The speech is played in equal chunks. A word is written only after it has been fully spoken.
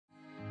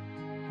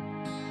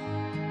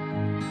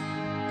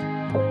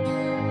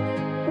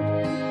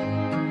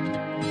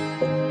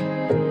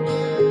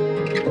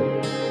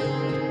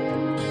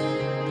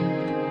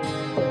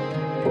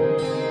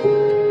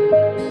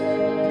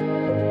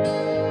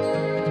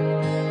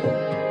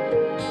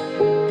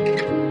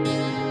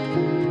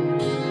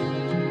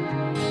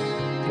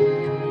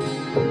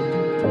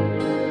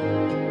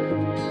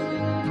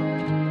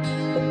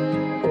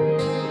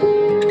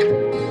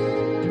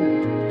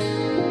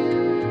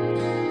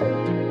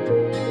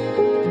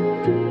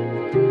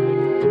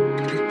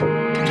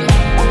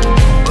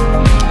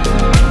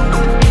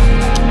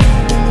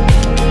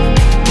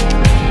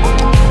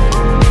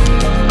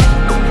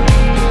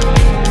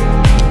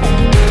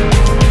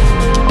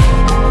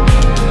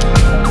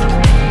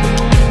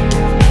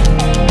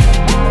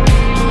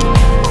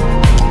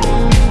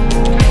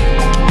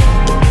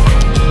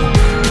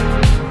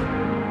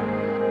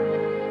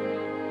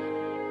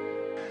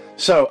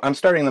So I'm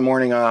starting the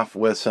morning off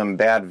with some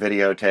bad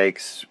video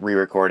takes,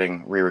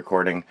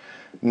 re-recording.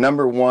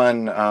 Number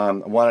one, I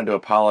wanted to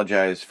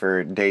apologize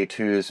for day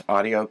two's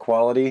audio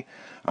quality.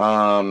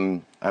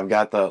 I've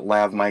got the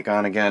lav mic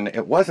on again.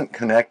 It wasn't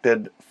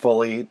connected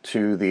fully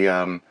to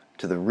the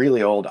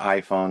really old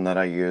iPhone that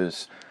I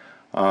use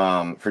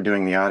for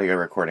doing the audio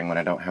recording when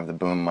I don't have the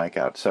boom mic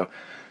out. So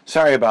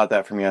sorry about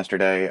that from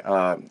yesterday.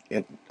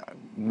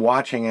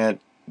 Watching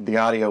it, the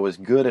audio was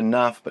good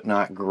enough, but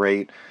not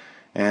great.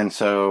 And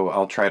so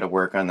I'll try to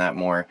work on that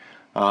more.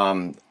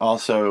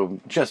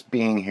 Also, just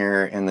being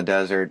here in the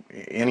desert,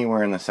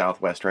 anywhere in the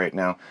Southwest right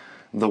now,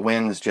 the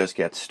winds just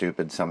get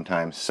stupid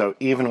sometimes. So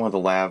even with a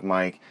lav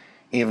mic,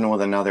 even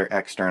with another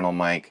external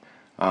mic,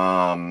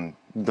 the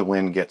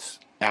wind gets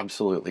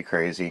absolutely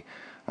crazy.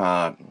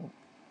 I've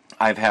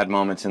had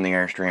moments in the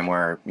Airstream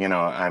where,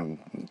 I'm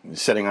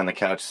sitting on the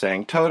couch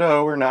saying,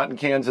 Toto, we're not in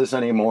Kansas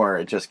anymore.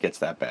 It just gets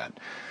that bad.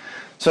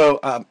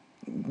 So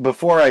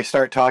before I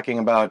start talking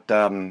about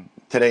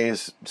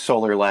today's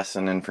solar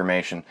lesson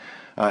information,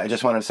 I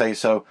just want to say,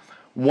 so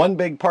one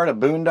big part of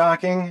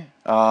boondocking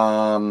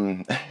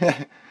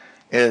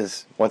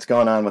is what's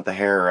going on with the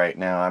hair right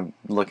now. I'm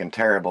looking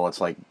terrible. It's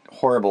like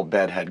horrible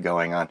bedhead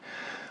going on.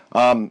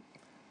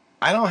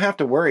 I don't have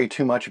to worry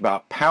too much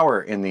about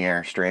power in the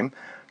Airstream.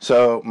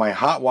 So my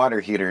hot water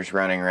heater's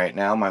running right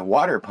now, my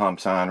water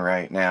pump's on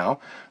right now,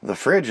 the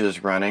fridge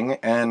is running,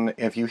 and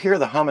if you hear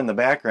the hum in the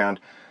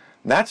background,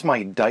 that's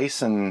my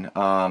Dyson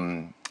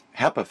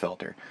HEPA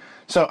filter.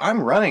 So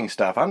I'm running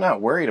stuff. I'm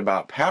not worried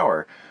about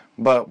power,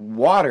 but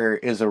water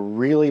is a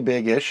really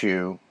big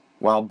issue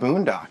while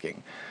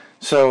boondocking.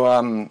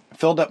 So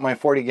filled up my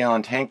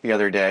 40-gallon tank the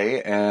other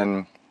day,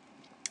 and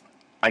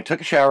I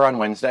took a shower on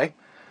Wednesday.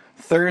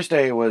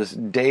 Thursday was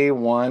day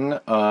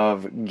one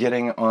of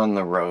getting on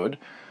the road,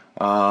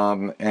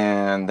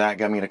 and that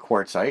got me to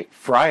Quartzsite.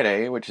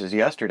 Friday, which is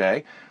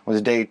yesterday,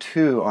 was day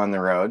two on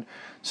the road.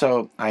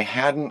 So I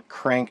hadn't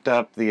cranked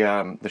up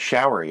the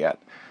shower yet.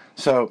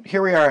 So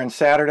here we are on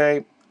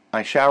Saturday.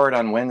 I showered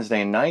on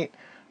Wednesday night.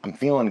 I'm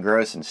feeling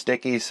gross and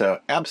sticky, so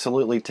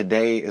absolutely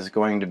today is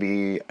going to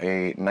be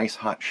a nice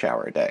hot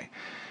shower day.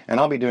 And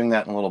I'll be doing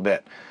that in a little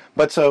bit.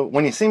 But so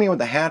when you see me with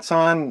the hats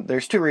on,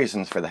 there's two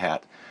reasons for the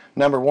hat.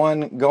 Number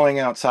one, going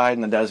outside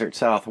in the desert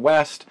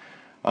Southwest,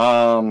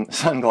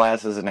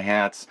 sunglasses and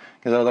hats,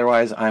 because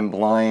otherwise I'm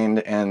blind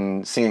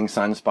and seeing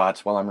sunspots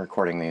while I'm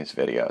recording these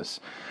videos.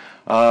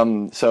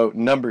 So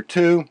number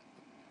two,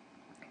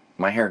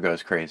 my hair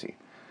goes crazy.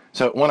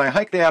 So when I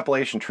hiked the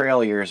Appalachian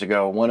Trail years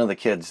ago, one of the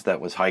kids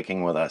that was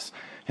hiking with us,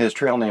 his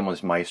trail name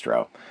was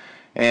Maestro.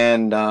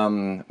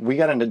 And we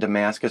got into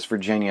Damascus,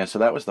 Virginia, so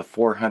that was the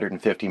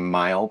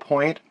 450-mile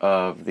point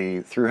of the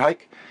thru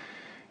hike.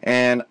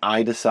 And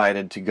I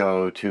decided to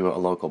go to a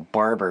local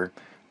barber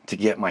to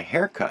get my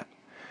hair cut.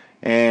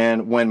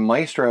 And when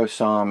Maestro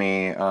saw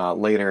me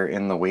later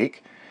in the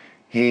week,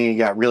 he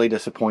got really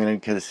disappointed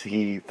because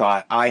he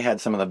thought I had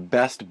some of the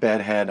best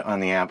bedhead on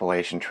the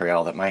Appalachian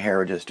Trail, that my hair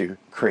would just do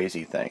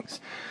crazy things.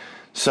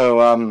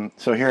 So,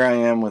 so here I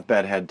am with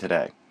bedhead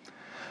today.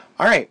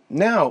 All right,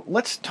 now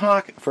let's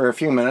talk for a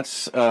few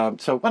minutes.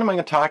 So what am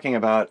I talking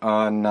about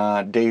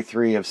on day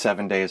 3 of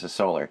 7 days of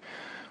solar?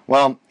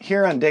 Well,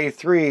 here on day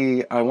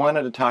 3, I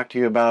wanted to talk to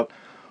you about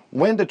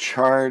when to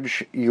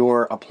charge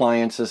your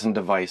appliances and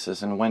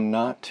devices and when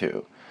not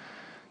to.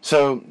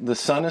 So the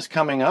sun is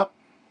coming up.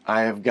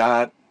 I've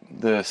got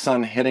the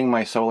sun hitting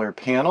my solar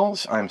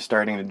panels. I'm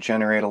starting to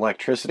generate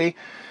electricity,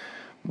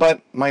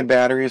 but my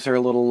batteries are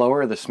a little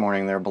lower this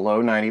morning. They're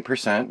below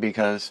 90%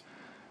 because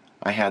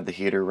I had the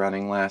heater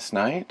running last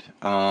night.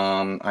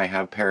 I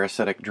have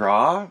parasitic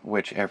draw,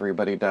 which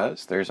everybody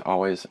does. There's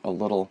always a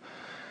little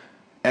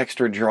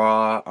extra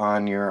draw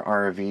on your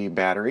RV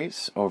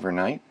batteries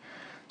overnight.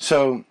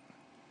 So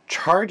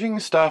charging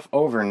stuff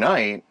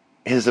overnight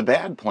is a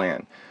bad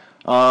plan.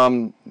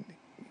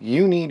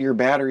 You need your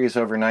batteries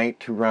overnight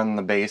to run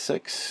the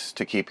basics,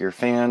 to keep your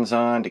fans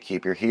on, to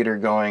keep your heater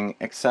going,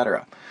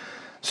 etc.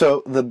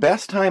 So the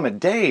best time of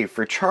day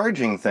for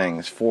charging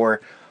things, for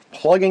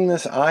plugging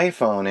this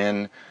iPhone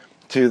in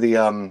to the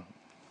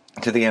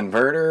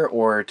inverter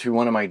or to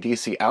one of my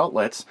DC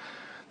outlets,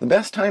 the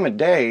best time of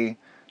day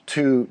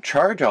to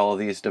charge all of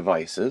these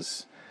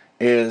devices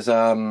is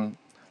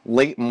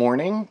late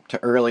morning to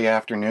early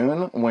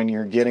afternoon, when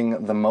you're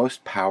getting the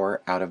most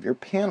power out of your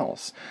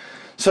panels.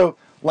 So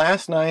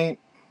last night,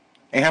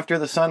 after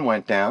the sun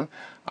went down,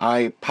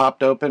 I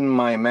popped open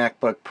my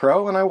MacBook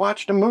Pro and I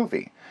watched a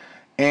movie.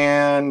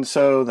 And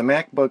so the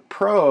MacBook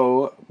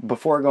Pro,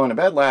 before going to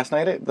bed last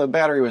night, the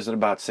battery was at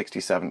about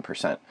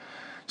 67%.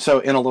 So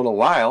in a little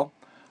while,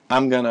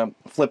 I'm going to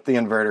flip the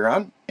inverter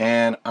on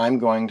and I'm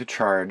going to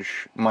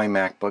charge my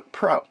MacBook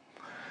Pro.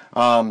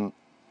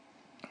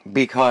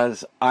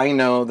 Because I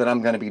know that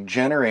I'm going to be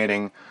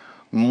generating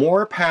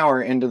more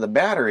power into the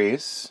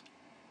batteries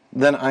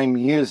than I'm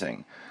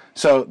using.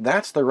 So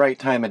that's the right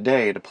time of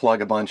day to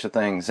plug a bunch of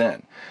things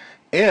in.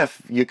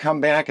 If you come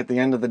back at the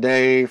end of the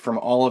day from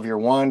all of your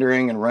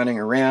wandering and running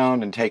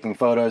around and taking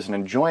photos and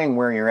enjoying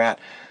where you're at,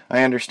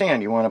 I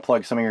understand you want to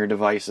plug some of your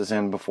devices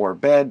in before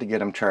bed to get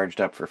them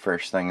charged up for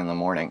first thing in the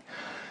morning.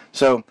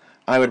 So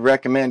I would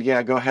recommend,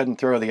 yeah, go ahead and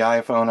throw the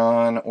iPhone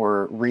on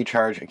or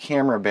recharge a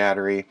camera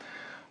battery.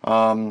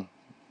 But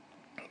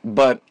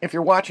if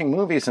you're watching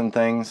movies and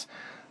things,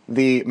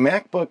 the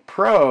MacBook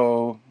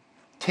Pro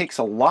takes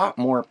a lot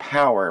more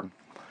power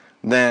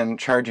than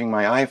charging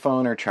my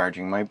iPhone or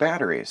charging my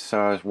batteries. So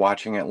I was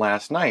watching it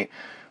last night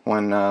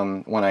when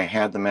I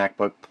had the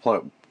MacBook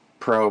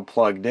Pro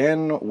plugged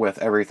in with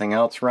everything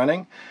else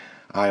running.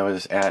 I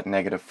was at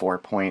negative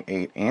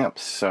 4.8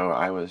 amps, so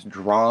I was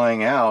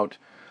drawing out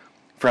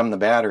from the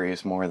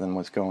batteries more than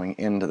was going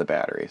into the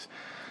batteries.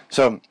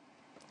 So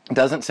it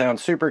doesn't sound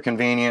super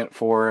convenient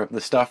for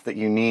the stuff that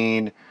you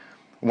need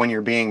when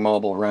you're being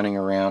mobile, running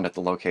around at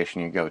the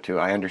location you go to.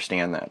 I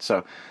understand that.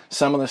 So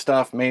some of the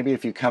stuff, maybe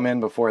if you come in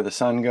before the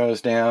sun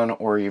goes down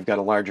or you've got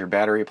a larger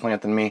battery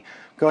plant than me,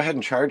 go ahead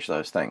and charge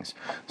those things.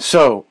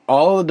 So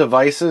all the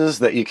devices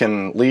that you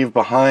can leave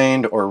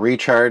behind or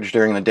recharge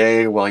during the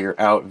day while you're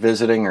out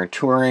visiting or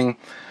touring,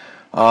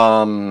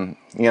 you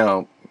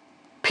know,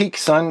 peak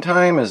sun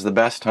time is the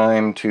best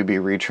time to be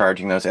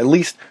recharging those, at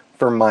least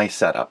for my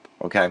setup,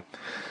 okay?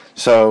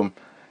 So,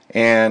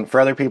 and for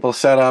other people's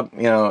setup,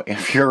 you know,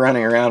 if you're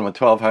running around with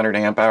 1200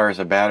 amp hours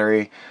of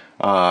battery,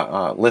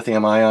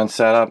 lithium ion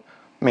setup,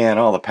 man,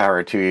 all the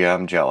power to you,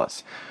 I'm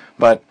jealous.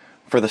 But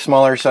for the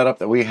smaller setup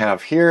that we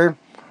have here,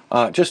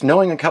 just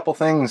knowing a couple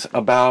things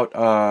about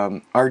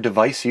our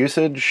device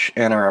usage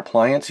and our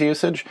appliance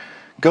usage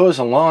goes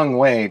a long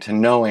way to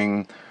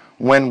knowing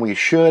when we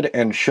should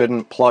and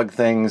shouldn't plug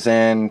things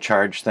in,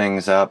 charge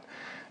things up,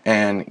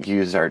 and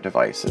use our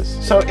devices.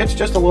 So it's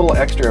just a little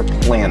extra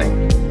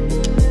planning.